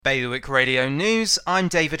Bailiwick Radio News, I'm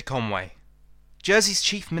David Conway. Jersey's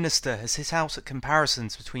Chief Minister has hit out at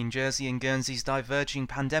comparisons between Jersey and Guernsey's diverging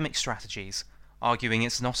pandemic strategies, arguing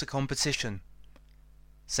it's not a competition.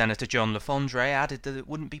 Senator John Lafondre added that it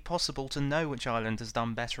wouldn't be possible to know which island has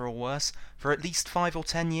done better or worse for at least 5 or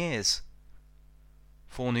 10 years.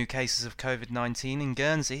 4 new cases of COVID-19 in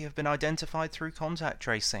Guernsey have been identified through contact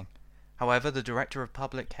tracing. However, the Director of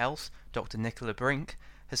Public Health, Dr. Nicola Brink,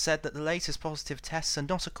 has said that the latest positive tests are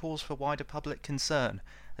not a cause for wider public concern,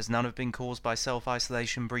 as none have been caused by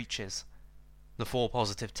self-isolation breaches. The 4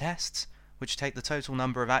 positive tests, which take the total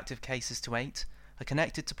number of active cases to 8, are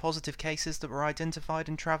connected to positive cases that were identified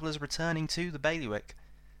in travellers returning to the Bailiwick.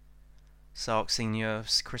 Sark Senior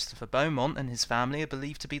Christopher Beaumont and his family are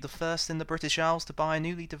believed to be the first in the British Isles to buy a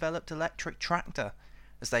newly developed electric tractor,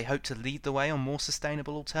 as they hope to lead the way on more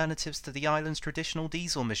sustainable alternatives to the island's traditional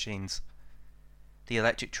diesel machines. The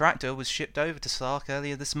electric tractor was shipped over to Sark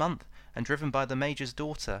earlier this month and driven by the Major's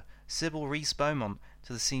daughter, Sybil Rees Beaumont,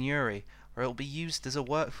 to the Seigneury, where it will be used as a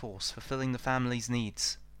workforce fulfilling the family's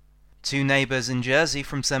needs. 2 neighbours in Jersey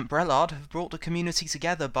from St Brelard have brought the community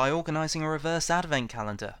together by organising a reverse advent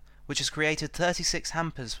calendar, which has created 36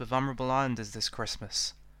 hampers for vulnerable islanders this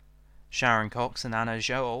Christmas. Sharon Cox and Anna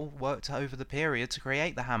Joel worked over the period to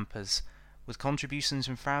create the hampers, with contributions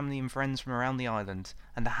from family and friends from around the island,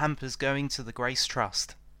 and the hampers going to the Grace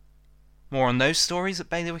Trust. More on those stories at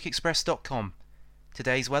bailiwickexpress.com.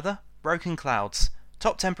 Today's weather: broken clouds,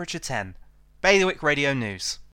 top temperature 10. Bailiwick Radio News.